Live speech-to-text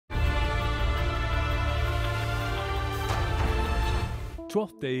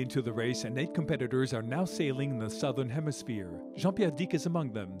12th day into the race, and 8 competitors are now sailing in the southern hemisphere. Jean-Pierre Dick is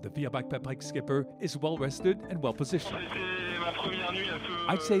among them. The Virbac-Paprec skipper is well rested and well positioned.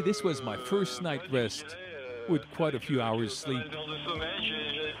 I'd say this was my first night rest, with quite a few hours sleep.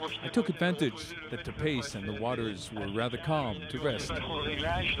 I took advantage that the pace and the waters were rather calm to rest.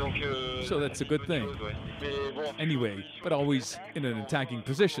 So that's a good thing. Anyway, but always in an attacking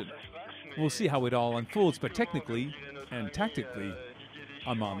position. We'll see how it all unfolds, but technically and tactically,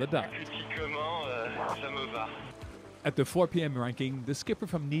 I'm on the dot. At the 4 p.m. ranking, the skipper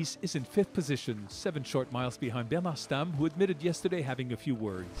from Nice is in 5th position, 7 short miles behind Bernard Stam, who admitted yesterday having a few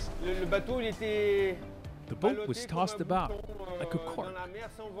worries. The boat was tossed about like a cork,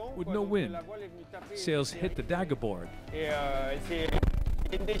 with no wind. Sails hit the dagger board.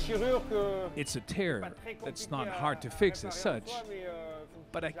 It's a tear that's not hard to fix as such,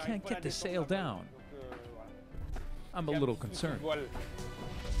 but I can't get the sail down. I'm a little concerned.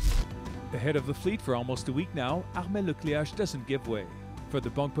 The head of the fleet for almost a week now, Armel Le Cléac'h doesn't give way. For the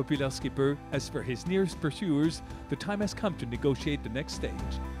Banque Populaire skipper, as for his nearest pursuers, the time has come to negotiate the next stage.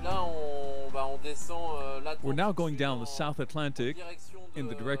 We're now going down the South Atlantic in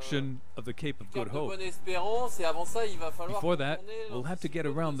the direction of the Cape of Good Hope. Before that, we'll have to get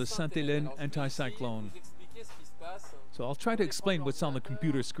around the Sainte-Hélène anticyclone. So I'll try to explain what's on the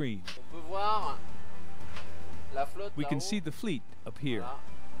computer screen. We can see the fleet up here.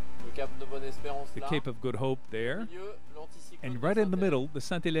 The Cape of Good Hope there, and right in the middle, the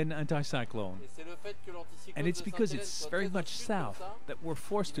Sainte-Hélène anticyclone. And it's because it's very much south that we're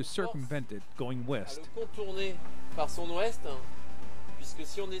forced to circumvent it going west.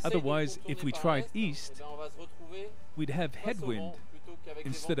 Otherwise, if we tried east, we'd have headwind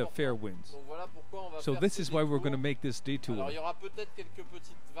instead of fair winds. So this is why we're going to make this detour.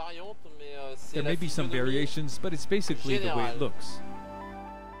 There may be some variations, but it's basically the way it looks.